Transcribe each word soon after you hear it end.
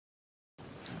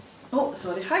Oh,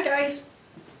 sorry. Hi guys.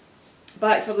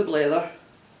 Back for the blather.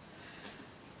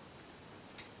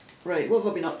 Right, what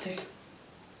have I been up to?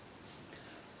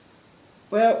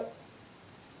 Well,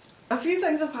 a few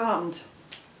things have happened.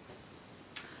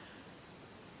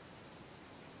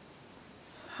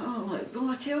 Oh, like, will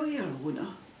I tell you or won't I?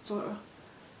 Sort of.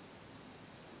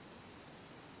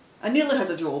 I nearly had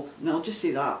a job, and I'll just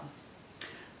say that.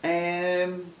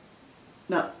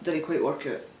 Nah, didn't quite work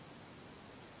out.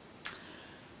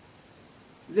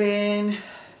 Then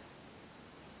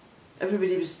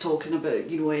everybody was talking about,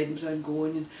 you know, Edinburgh and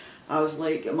going, and I was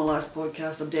like, at my last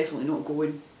podcast, I'm definitely not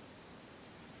going.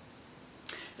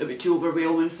 It would be too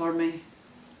overwhelming for me,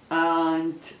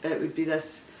 and it would be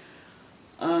this,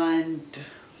 and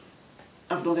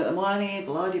I've not got the money,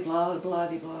 blah de blah, blah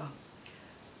de blah.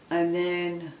 And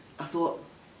then I thought,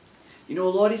 you know,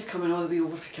 Laurie's coming all the way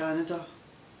over for Canada.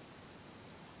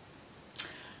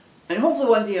 And hopefully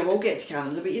one day I will get to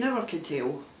Canada, but you never can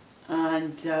tell.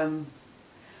 And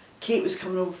Kate was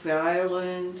coming over from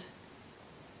Ireland,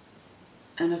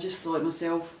 and I just thought to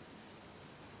myself,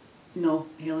 no,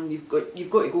 Helen, you've got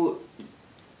to go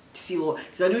to see Laurie.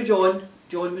 Because I knew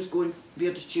John was going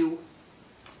Weirdest Chill.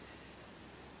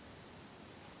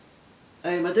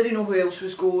 I didn't know who else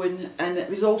was going, and it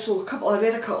was also I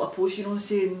read a couple of posts, you know,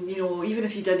 saying, you know, even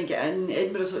if you didn't get in,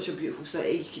 Edinburgh is such a beautiful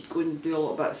city, you could go and do a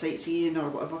little bit of sightseeing or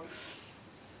whatever.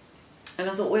 And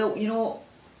I thought, well, you know,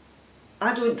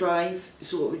 I don't drive,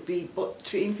 so it would be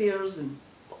train fares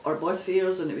or bus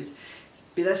fares, and it would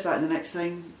be this, that and the next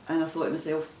thing. And I thought to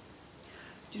myself,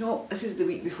 do you know, this is the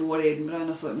week before Edinburgh,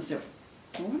 and I thought to myself,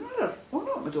 I wonder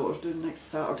what my daughter's doing next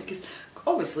Saturday, because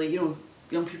obviously, you know,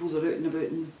 young people are out and about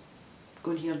and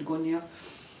going here and going there.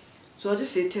 So I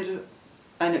just said to her,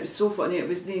 and it was so funny, it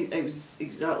was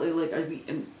exactly like a week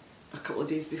and a couple of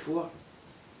days before.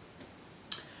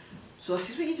 So I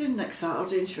said, what are you doing next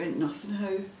Saturday? And she went, nothing,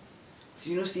 how?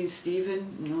 So, you know, seeing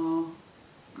Stephen? No.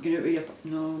 Going out with your...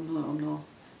 No, I'm not.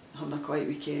 Having a quiet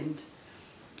weekend.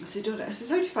 I said, alright. I said,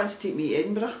 how do you fancy taking me to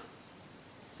Edinburgh?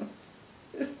 How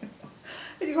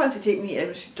do you fancy taking me to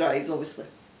Edinburgh? She drives, obviously.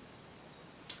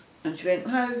 And she went,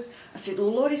 how? I said,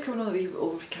 well, Laurie's coming all the way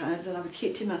over for Canada, and I would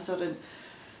hate to miss her, and,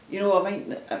 you know,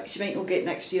 she might not get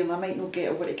next year, and I might not get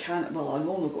over to Canada. Well, I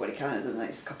know I'll not go to Canada in the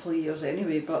next couple of years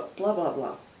anyway, but blah, blah,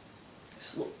 blah.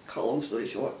 Just cut a long story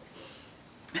short.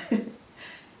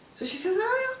 So she says,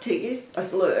 I'll take you. I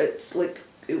said, look, it's like,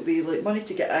 it'll be like money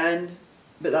to get in,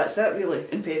 but that's it really,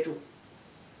 in petrol.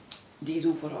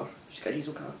 Diesel for her. She's got a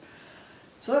diesel car.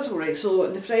 So that's alright. So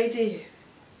on the Friday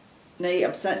night,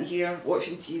 I'm sitting here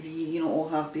watching TV, you know, all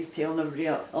happy, telling everybody,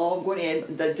 oh, I'm going to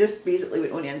Edinburgh. I just basically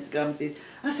went on Instagram and says,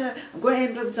 I said, I'm going to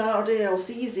Edinburgh on Saturday, I'll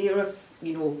see you there if,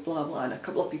 you know, blah blah. And a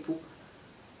couple of people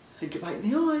had get back to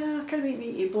me, oh yeah, I can't wait to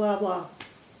meet you, blah blah.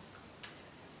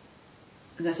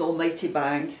 And this almighty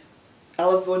bang. I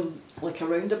live on like a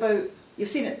roundabout. You've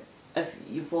seen it if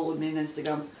you followed me on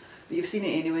Instagram, but you've seen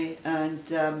it anyway. And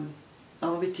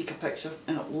I'll maybe take a picture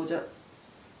and upload it.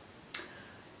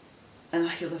 And I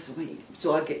hear this,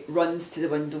 so I get runs to the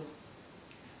window,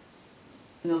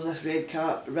 and there's this red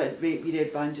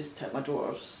van just hit my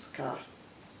daughter's car,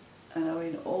 and I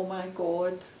went, oh my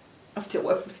god, I've told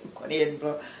everything, I'm going to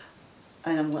Edinburgh.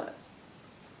 And I'm like,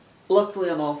 luckily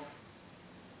enough,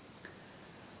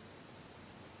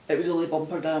 it was only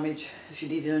bumper damage. She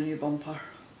needed a new bumper,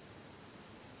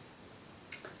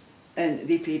 and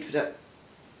they paid for it.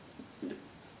 The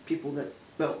people that,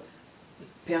 well,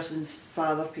 the person's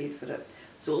father paid for it.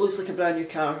 So it looks like a brand new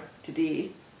car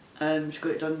today. She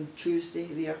got it done Tuesday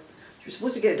there. She was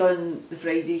supposed to get it done the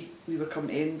Friday we were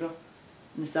coming to Edinburgh,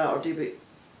 and the Saturday, but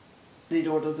they'd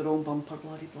ordered the wrong bumper,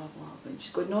 blah blah blah. And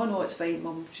she's going, no, it's fine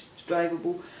mum, it's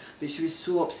drivable. But she was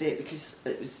so upset because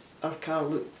her car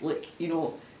looked like, you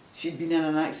know, she'd been in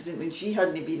an accident when she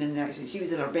hadn't been in the accident. She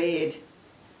was in her bed.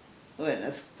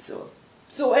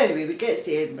 So anyway, we get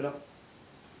to Edinburgh,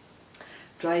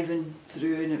 driving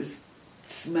through, and it was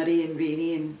smirry and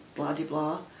rainy and blah de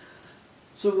blah.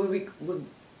 So when we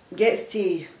gets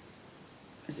to,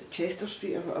 is it Chester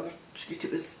Street or whatever street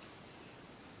it was,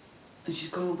 and she's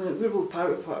going, well, where will we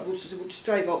park? We'll just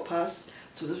drive up past.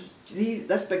 So there's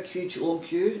this big huge long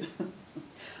queue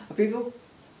of people,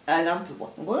 and I'm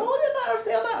going, oh,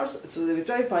 they're natters. So they would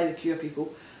drive by the queue of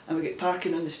people, and we get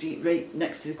parking on the street right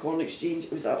next to the Corn Exchange.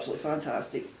 It was absolutely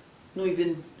fantastic. Not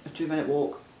even a 2-minute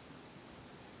walk.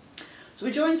 So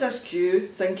we joined this queue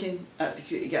thinking that's the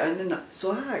queue to get in, and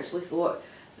so I actually thought,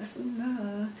 listen,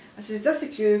 I said, is this a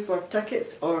queue for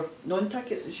tickets or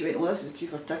non-tickets? And she went, well, this is a queue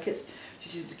for tickets. She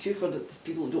says, the queue for the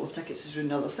people who don't have tickets is around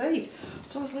the other side.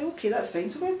 So I was like, okay, that's fine.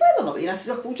 So we're better not. And I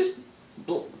said, oh, we'll just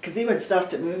because they would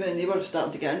start it moving and they were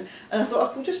starting to get in, and I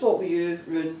thought, we'll just walk with you,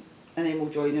 Rune, and then we'll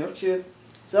join our queue.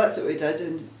 So that's what we did,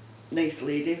 and nice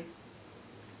lady.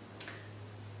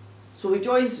 So we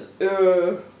joined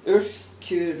our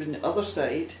queue on the other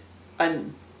side,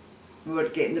 and we were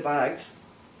getting the bags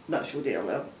that I showed you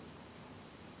earlier.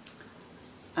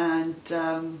 And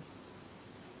then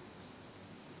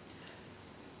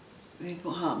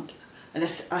what happened? And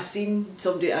I seen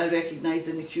somebody I recognised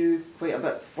in the queue quite a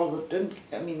bit further down.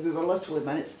 I mean, we were literally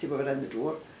minutes till we were in the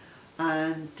door.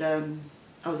 And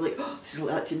I was like, oh, this is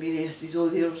like that to Mary. I says, oh,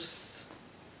 there's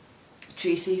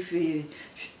Tracy,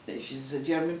 she's a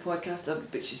German podcaster,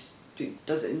 but she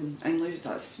does it in English,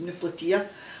 that's Nuflatia.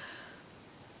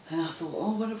 And I thought,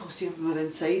 oh, I wonder if I'll see her when we're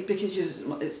inside, because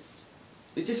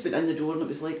we just went in the door and it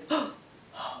was like, oh,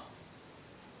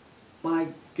 my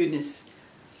goodness.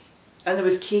 And there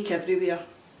was cake everywhere,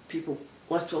 people.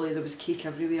 Literally, there was cake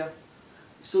everywhere.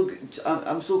 So good.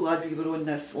 I'm so glad we were on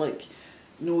this, like,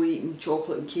 no eating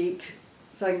chocolate and cake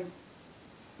thing.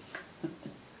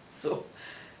 So,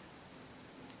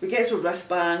 we get some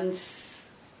wristbands,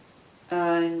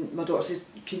 and my daughter says,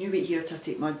 can you wait here till I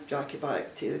take my jacket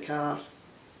back to the car?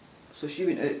 So she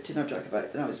went out to her jacket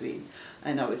back and I was waiting.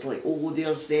 And I was like, oh,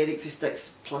 there's Eric for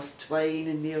Sticks plus Twine,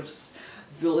 and there's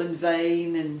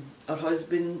Vine and her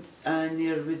husband, and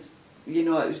there was, you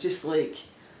know, it was just like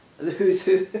the who's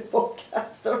who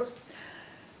podcasters.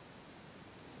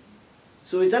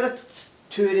 So we did a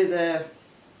tour of the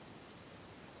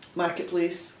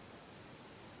marketplace.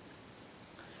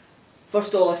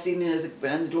 First all I seen as I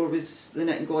went in the door was the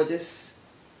Knitting Goddess,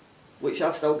 which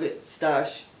I've still got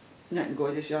stash, Knitting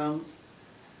Goddess yarns.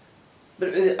 But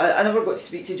it was, I never got to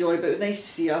speak to Joy, but it was nice to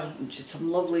see her, and she had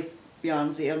some lovely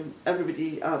yarns there. And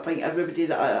everybody, I think everybody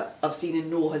that I've seen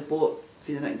and know has bought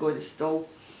for the Knitting Goddess still.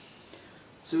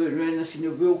 So we went round and I seen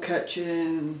the Wool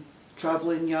Kitchen,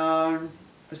 Travelling Yarn,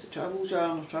 is it Travels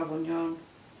Yarn or Travelling Yarn?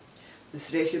 The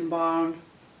Threshing Barn.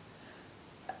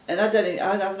 And I've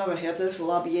never heard of this,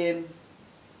 La BM,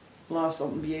 La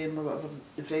something BM or whatever,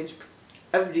 the French,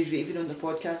 everybody's raving on their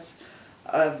podcasts.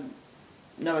 I've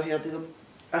never heard of them.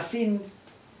 I seen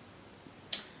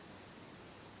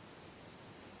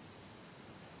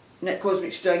Knit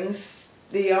Cosmic Strings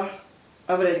there.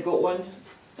 I've already got one,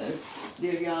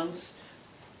 their yarns.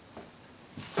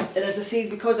 And as I said,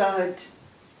 because I had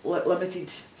limited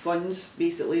funds,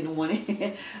 basically no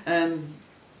money,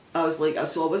 I was like,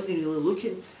 so I wasn't really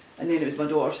looking. And then it was my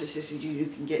daughter, so she said, you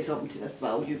can get something to this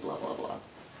value, blah blah blah.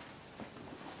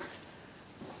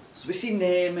 So we've seen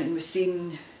them, and we've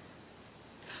seen,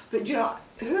 but do you know,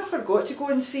 who I forgot to go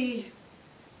and see,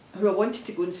 who I wanted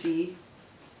to go and see,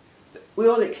 with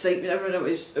all the excitement, everything,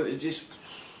 it was just,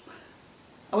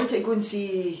 I wanted to go and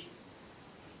see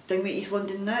Dingway East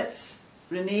London Knits,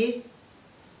 Renee,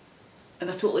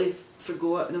 and I totally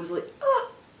forgot, and I was like, ah!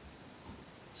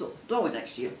 So, that went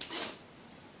next year.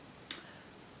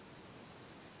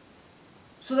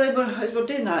 So then as we're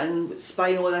doing that and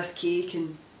spying all this cake,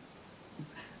 and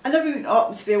I never went up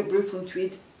and spelled Brooklyn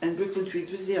Tweed, and Brooklyn Tweed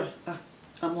was there.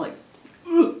 I'm like,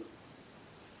 ugh.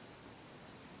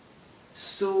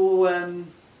 So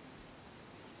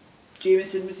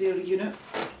Jameson was there, a unit.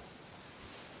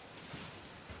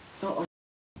 Uh-oh.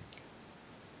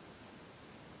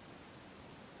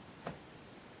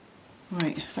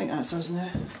 Right, I think that's us now.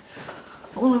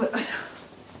 Only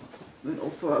went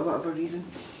off for whatever reason.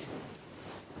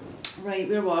 Right,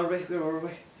 where were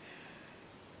we?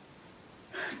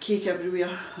 Cake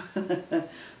everywhere. Got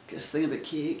this thing about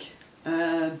cake.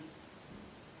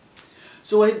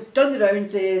 So I'd done the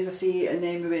rounds there, as I say, and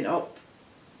then we went up.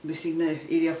 We seen the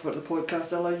area for the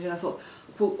podcaster lounge, and I thought,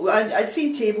 well, I'd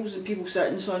seen tables and people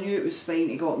sitting, so I knew it was fine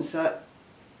to go up and sit.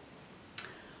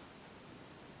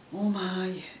 Oh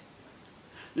my.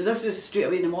 Now this was straight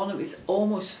away in the morning, it was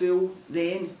almost full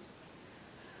then.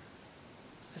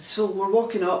 So we're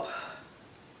walking up,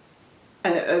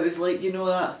 and it was like, you know,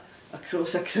 that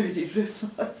across a crowded room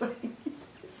sort of thing.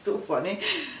 It's so funny.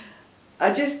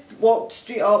 I just walked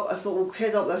straight up, I thought we'll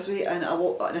head up this way, and I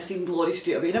walked and I seen Glory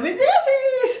straight away, and I went, there she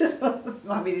is!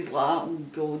 My baby's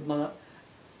laughing, God mother.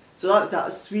 So that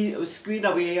was sweet, I was squealing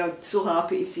away, I was so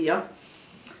happy to see her.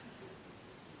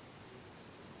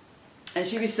 And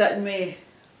she was sitting with,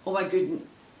 oh my goodness,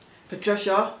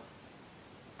 Patricia,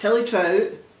 Tilly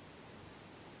Trout,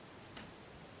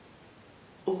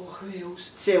 oh, who else?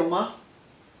 Selma.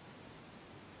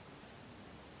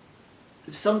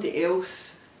 There was somebody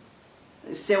else.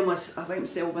 Selma's, I think it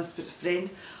was Selma's friend.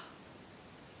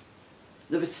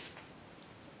 There was,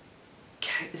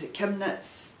 is it Kim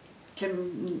Knits?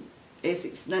 Kim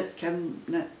Essex Knits? Kim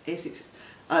Knit Essex?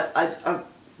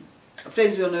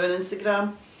 friends with her now on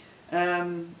Instagram.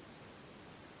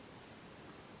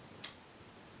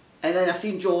 And then I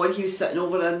seen John, he was sitting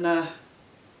over in the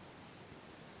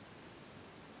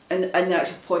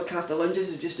actual podcaster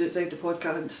lounges, just outside the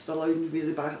podcaster lounge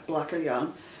with the blacker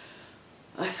yarn.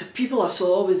 The people I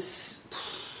saw was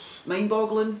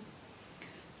mind-boggling.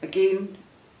 Again,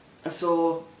 I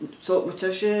saw Sock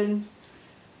Mortician,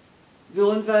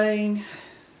 Vine,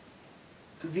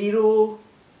 Vero,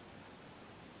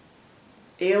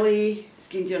 Ellie,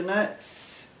 Skin to Your Knits,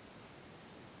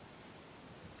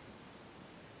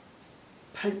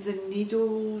 Pins and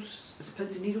Needles, is it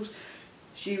Pins and Needles?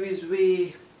 She was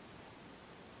with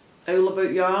Owl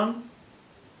About Yarn,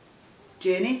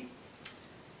 Jenny.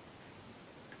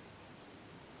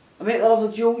 I met the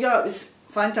lovely Julia. It was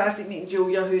fantastic meeting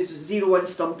Julia, who's 01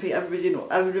 Stumpy.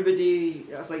 Everybody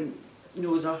I think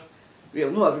knows her.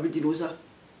 Well, not everybody knows her.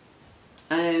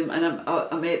 And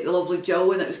I met the lovely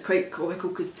Jill, and it was quite comical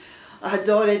because I had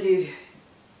already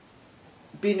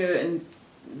been out and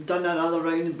done another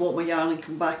round and bought my yarn and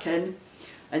come back in,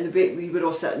 and the bit we were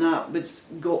all sitting at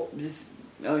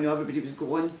everybody was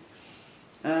going,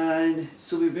 and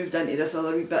so we moved into this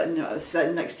other wee bit, and I was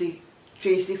sitting next to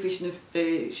Tracy,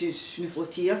 she's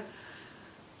Schnuffleteer,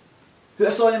 who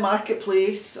I saw in the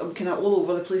marketplace. I'm kind of all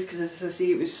over the place because, as I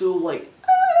say, it was so like,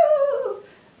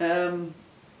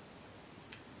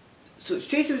 so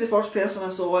Tracy was the first person I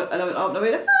saw, and I went up and I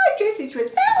went, "Hi Tracy," she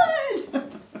went,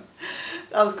 "Helen!"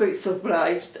 I was quite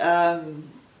surprised. Then,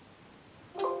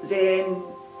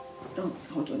 oh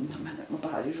hold on a minute, my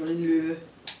battery's running low.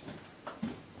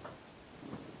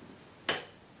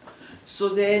 So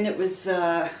then it was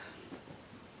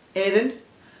Erin,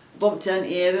 bumped into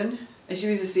Erin, and she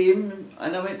was the same,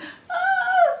 and I went,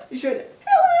 "Ah!" And she went,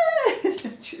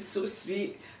 "Helen!" She was so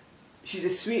sweet. She's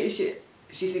as sweet as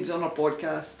she seems on her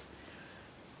podcast.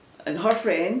 And her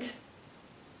friend,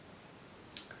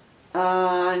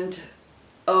 and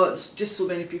it's just so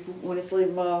many people, honestly.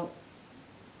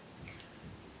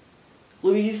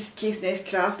 Louise, Caithness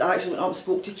Craft, I actually went up and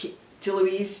spoke to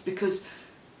Louise because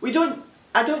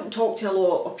I don't talk to a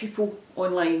lot of people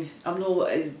online. I'm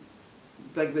not as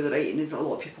big with the writing as a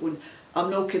lot of people, and I'm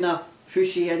not kind of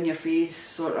pushy in your face,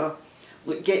 sort of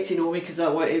like get to know me because I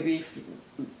want to be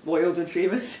wild and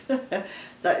famous.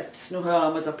 That's just not who I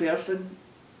am as a person.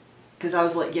 Because I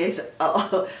was like, yes,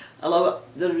 I love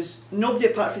it. There was nobody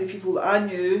apart from the people that I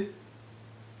knew,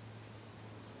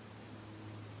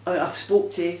 I've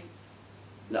spoke to,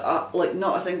 like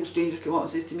not a single stranger came up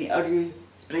and says to me, "Are you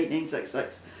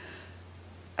Sprite966?"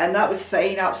 And that was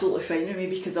fine, absolutely fine with me,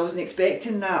 because I wasn't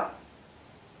expecting that.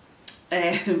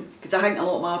 Because I think a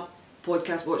lot of my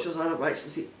podcast watchers are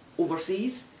actually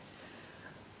overseas,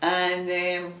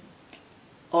 and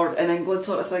or in England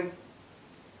sort of thing.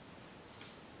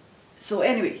 So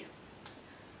anyway,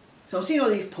 so I'm seeing all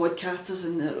these podcasters,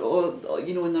 and they're all,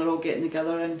 and they're all getting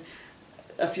together, and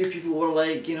a few people were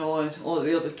like, oh,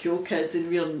 they're the cool kids and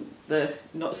we're the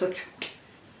not so cool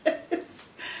kids.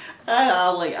 And I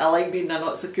like being a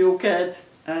not so cool kid.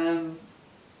 And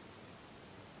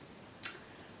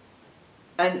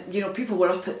people were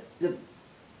up at the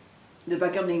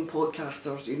bigger name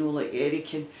podcasters, like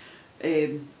Eric and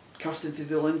Kirsten for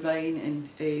Vine and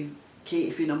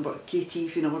KT for number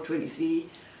 23.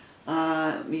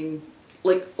 I mean,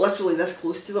 like literally this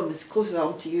close to them, as close as I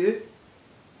am to you.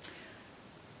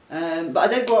 But I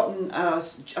did go up and I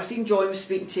seen John was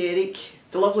speaking to Eric,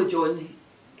 the lovely John.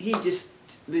 He just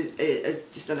is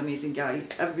just an amazing guy.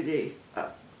 Everybody, I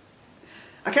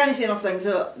can't say enough things,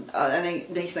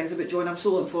 nice things about John. I'm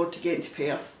so looking forward to getting to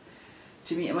Perth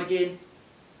to meet him again,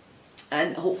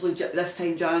 and hopefully this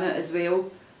time Janet as well.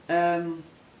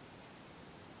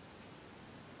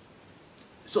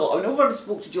 So I went over and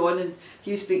spoke to John, and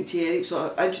he was speaking to Eric,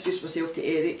 so I introduced myself to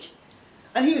Eric,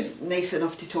 and he was nice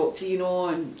enough to talk to,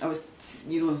 and I was,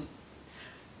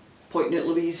 pointing out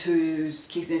Louise, who's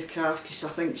Caithness Craft, because I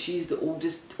think she's the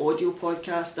oldest audio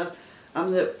podcaster.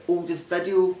 I'm the oldest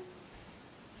video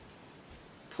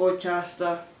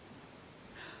podcaster.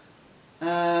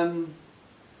 There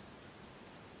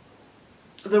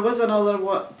was another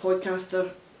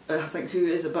podcaster, I think, who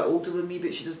is a bit older than me,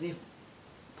 but she doesn't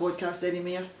podcast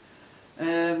anymore.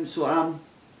 So I'm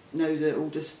now the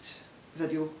oldest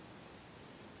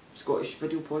Scottish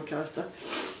video podcaster.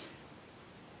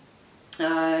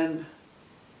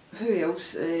 Who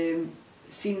else?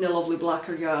 Seen the lovely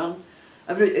Blacker Yarn.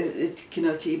 I've read at the kind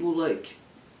of table, like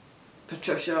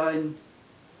Patricia, and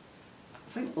I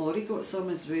think Laurie got some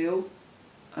as well.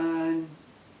 And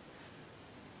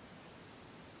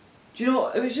do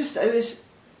it was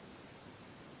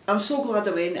I'm so glad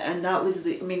I went, and that was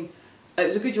it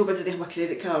was a good job I didn't have a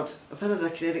credit card. If I had a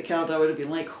credit card I would have been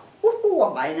like, whoo,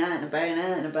 I'm buying that and I'm buying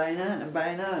that and I'm buying that and I'm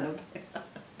buying that and I'm buying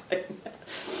that.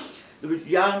 There was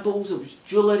yarn balls, there was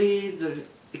jewellery, the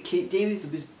Kate Davies,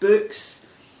 there was books.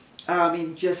 I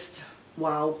mean, just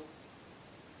wow.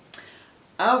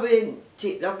 I've been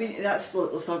to, that's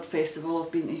the third festival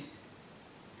I've been to.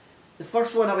 The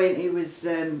first one I went to was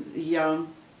the Yarn,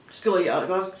 School of Yarn,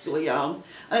 Glasgow School of Yarn,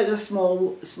 and it was a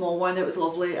small one. It was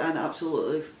lovely and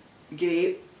absolutely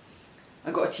great.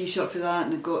 I got a t-shirt for that,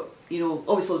 and I got, you know,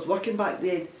 obviously I was working back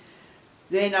then.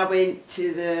 Then I went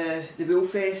to the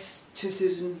Woolfest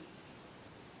 2000.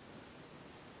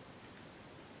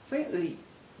 I think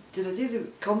did I do the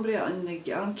Cumbria and the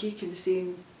Yarn Cake in the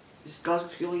same, Glasgow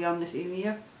School of Yarn the same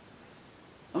year?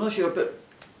 I'm not sure, but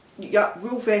yeah,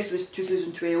 Woolfest was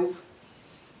 2012,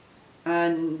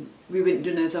 and we went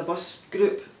down as a bus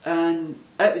group, and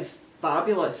it was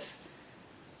fabulous.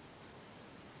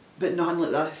 But nothing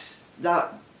like this.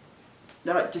 That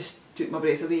just took my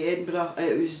breath away. Edinburgh,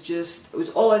 it was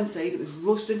all inside, it was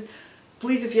roasting.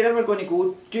 Please, if you're ever going to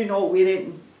go, do not wear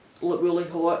it really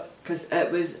hot, because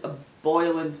it was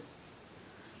boiling.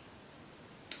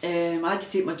 I had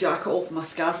to take my jacket off, my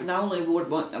scarf, and I only wore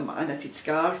a knitted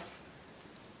scarf.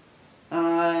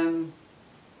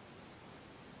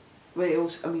 What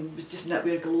else? I mean, it was just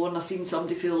knitwear galore, and I seen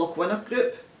somebody for the Lochwinnock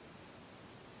group.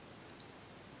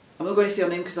 I'm not going to say her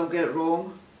name because I'll get it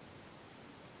wrong.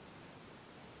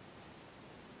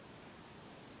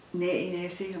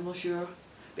 Nessie, I'm not sure.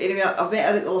 But anyway, I've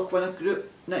met her at the Lochwinnock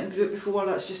group, knitting group before.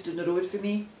 That's just down the road for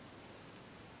me.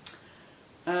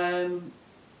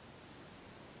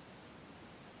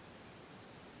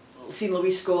 Seen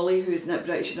Louise Scully, who's Knit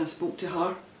British, and I spoke to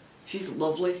her. She's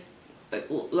lovely.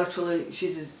 Literally,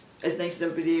 she's as nice as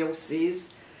everybody else says.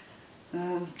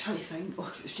 I'm trying to think.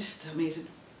 Oh, it was just amazing.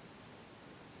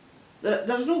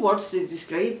 There's no words to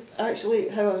describe actually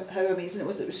how amazing it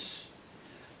was. It was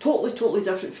totally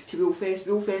different to Woolfest.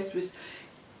 Woolfest was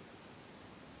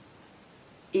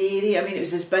airy. I mean, it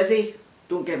was as busy.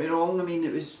 Don't get me wrong. I mean,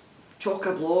 it was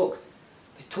chock-a-block.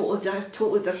 Totally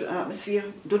different atmosphere.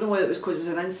 Don't know whether it was because it was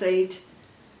an inside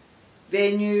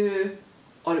venue,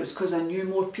 or it was because I knew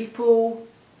more people,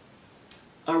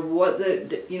 or what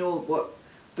you know what.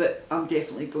 But I'm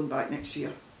definitely going back next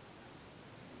year.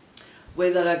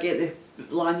 Whether I get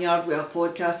the lanyard with a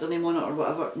podcast name on it or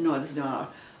whatever, no, it doesn't matter.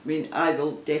 I mean, I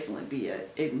will definitely be at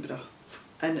Edinburgh,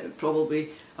 and it probably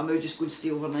I might just go and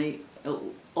stay overnight.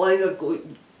 I'll either go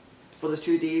for the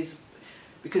 2 days.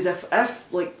 Because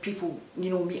if like people,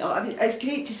 you know, meet up, I mean, it's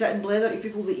great to sit and blether to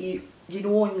people that you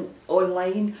know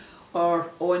online or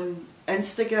on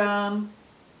Instagram,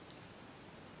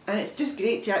 and it's just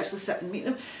great to actually sit and meet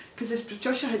them. Because as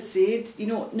Patricia had said, you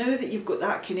know, now that you've got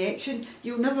that connection,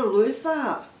 you'll never lose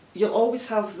that. You'll always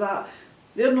have that.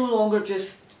 They're no longer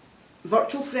just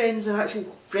virtual friends, they're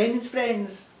actual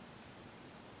friends.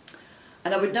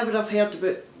 And I would never have heard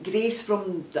about Grace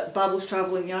from Babel's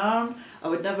Travelling Yarn. I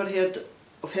would never have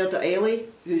heard of Ellie,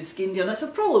 who's Skindy, and I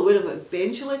probably would have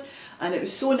eventually. And it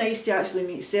was so nice to actually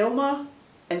meet Selma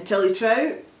and Tilly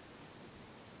Trout.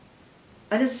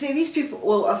 And as I say, these people,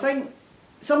 well, I think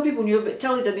some people knew, but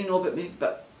Tilly didn't know about me,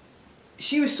 but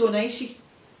she was so nice.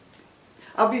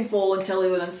 I've been following Tilly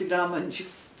on Instagram, and she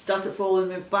started following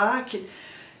me back, and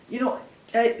you know,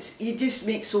 you just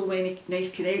make so many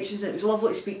nice connections. It was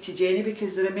lovely to speak to Jenny,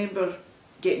 because I remember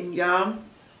getting yarn,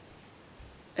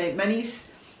 minis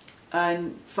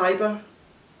and fibre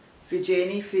for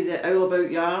Jenny for the Owl About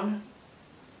Yarn.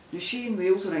 Was she in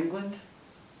Wales or England?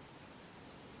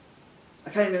 I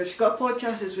can't remember. She's got a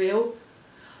podcast as well.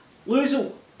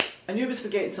 Luzo, I knew I was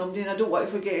forgetting somebody, and I don't want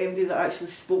to forget anybody that I actually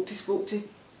spoke to.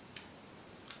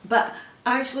 But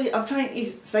actually, I'm trying to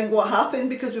think what happened,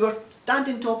 because we were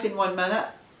standing talking 1 minute,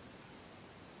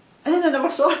 and then I never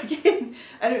saw her again.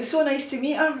 And it was so nice to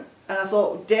meet her, and I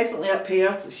thought, definitely at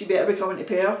Perth, she better be coming to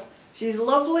Perth. She's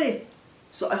lovely.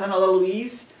 So as another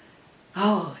Louise.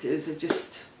 Oh, it was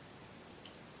just,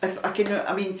 if I can,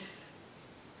 I mean,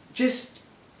 just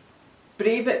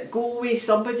brave it, go with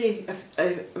somebody.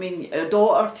 I mean, a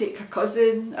daughter, take a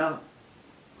cousin, a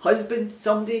husband,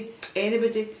 somebody,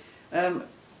 anybody.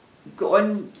 Go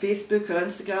on Facebook or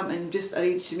Instagram and just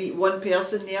arrange to meet one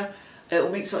person there. It will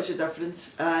make such a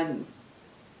difference, and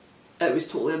it was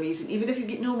totally amazing. Even if you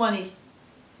get no money.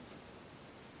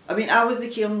 I mean, I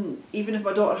wasn't caring, even if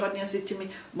my daughter hadn't said to me,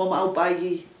 Mum, I'll buy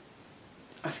you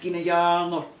a skein of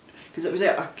yarn, or because it was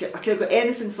I could have got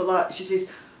anything for that. She says,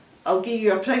 I'll give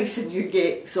you a price and you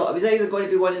get. So it was either going to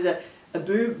be one of the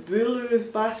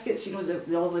Bulu baskets, you know,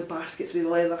 the lovely baskets with the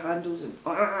leather handles, and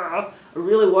I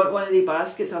really want one of the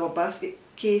baskets. I have a basket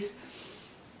case,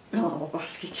 I love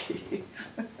basket cakes.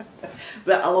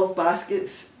 But I love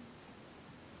baskets.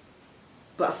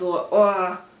 But I thought,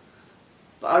 oh,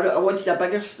 but I wanted a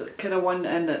bigger kind of one,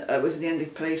 and it was in the end of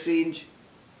the price range.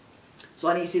 So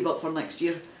I need to save up for next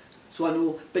year, so I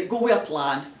know. But go with a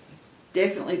plan.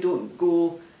 Definitely don't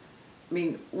go. I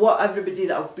mean, what everybody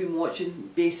that I've been watching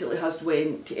basically has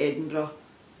went to Edinburgh.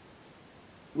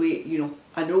 Wait, you know,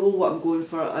 I know what I'm going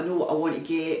for. I know what I want to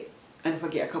get, and if I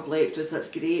get a couple of extras, that's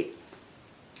great.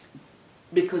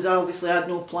 Because I obviously had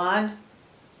no plan.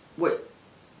 But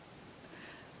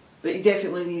you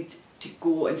definitely need to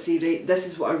go and say, right, this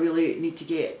is what I really need to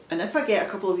get. And if I get a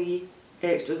couple of wee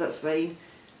extras, that's fine.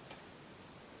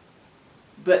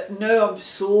 But now I'm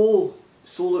so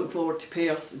looking forward to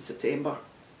Perth in September.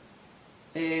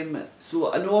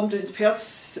 So I know I'm doing Perth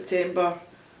September,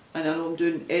 and I know I'm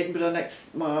doing Edinburgh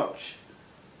next March.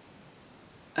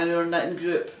 And our knitting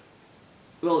group,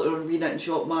 well, our wee knitting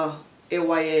shop, my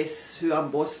LYS, who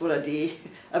I'm boss for a day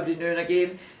every now and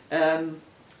again,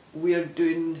 we're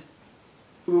doing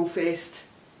Wool Fest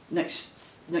next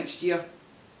year.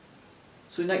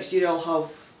 So next year I'll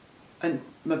have, and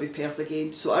maybe Perth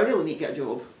again. So I really need to get a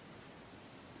job.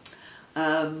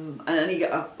 And I need to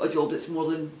get a job that's more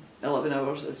than 11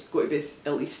 hours. It's got to be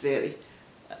at least 30.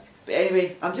 But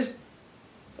anyway, I'm just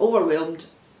overwhelmed.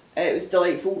 It was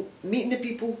delightful meeting the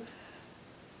people.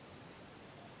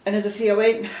 And as I say, I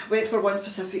went for one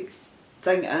specific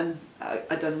thing, and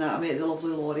I done that. I met the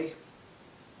lovely Laurie,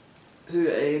 who,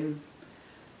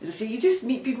 as I say, you just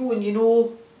meet people and you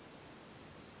know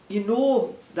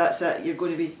that's it. You're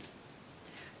going to be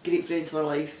great friends for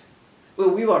life. Well,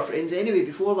 we were friends anyway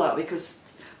before that, because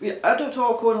I don't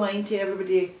talk online to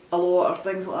everybody a lot or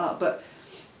things like that, but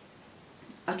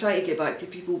I try to get back to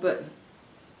people. But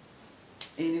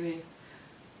anyway,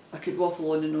 I could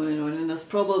waffle on and on and on, and there's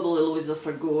probably loads I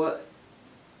forgot.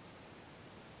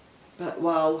 But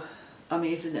wow,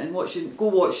 amazing. And go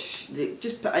watch,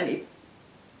 just put into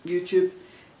YouTube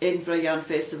Edinburgh Yarn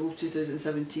Festival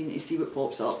 2017 to see what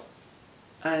pops up.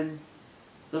 And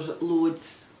there's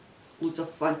loads of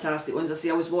fantastic ones. I say,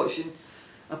 I was watching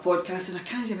a podcast, and I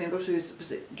can't remember who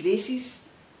was it Gracie's?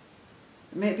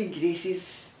 It might have been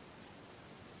Gracie's,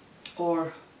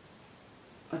 or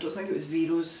I don't think it was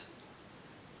Vero's.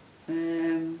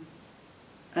 And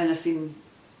I seen,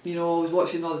 you know, I was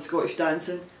watching all the Scottish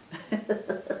dancing,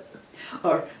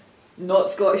 or not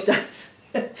Scottish dancing,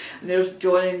 and there's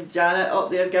John and Janet up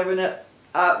there giving it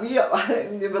at me. I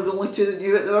think there was only two that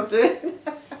knew what they were doing.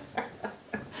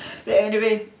 But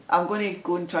anyway, I'm going to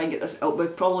go and try and get this out by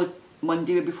probably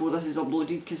Monday before this is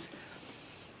uploaded, because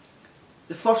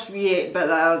the first wee bit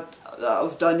that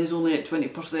I've done is only at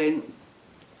 20%.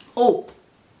 Oh,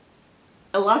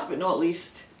 and last but not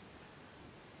least,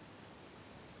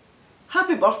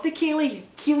 happy birthday, Kaylee.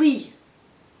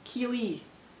 Keely.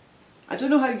 I don't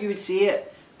know how you would say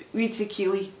it, but we'd say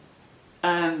Keely.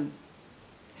 Who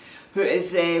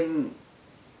is the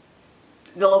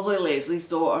lovely Leslie's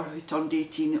daughter, who turned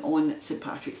 18 on St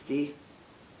Patrick's Day,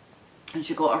 and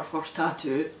she got her first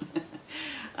tattoo.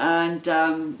 And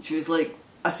she was like,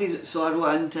 I said, so I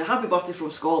wrote into happy birthday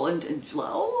from Scotland, and she's like,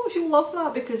 oh, she'll love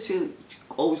that, because she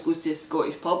always goes to a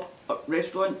Scottish pub or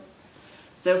restaurant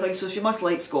style thing, so she must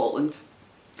like Scotland.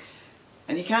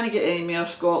 And you can't get any more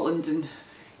Scotland than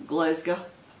Glasgow.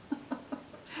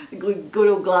 The good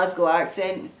old Glasgow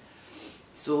accent.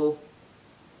 So,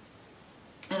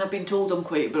 and I've been told I'm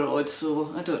quite broad,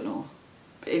 so I don't know.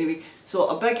 But anyway, so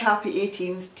a big happy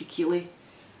 18th to Keely,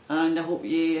 and I hope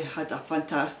you had a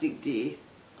fantastic day.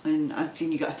 And I've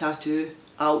seen you got a tattoo.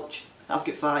 Ouch, I've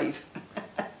got 5.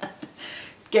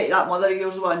 Get that mother of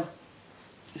yours one.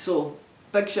 So,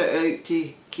 big shout out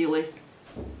to Keely.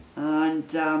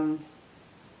 And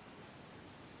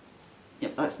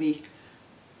yep, that's me.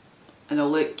 And I'll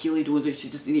let Keely know that she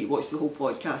doesn't need to watch the whole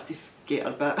podcast to get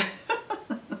her bit.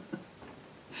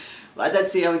 But I did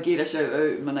say I would give her a shout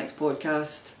out in my next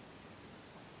podcast.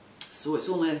 So it's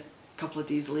only a couple of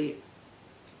days late.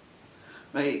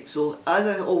 Right, so as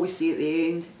I always say at the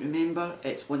end, remember,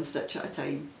 it's one stitch at a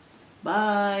time.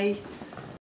 Bye!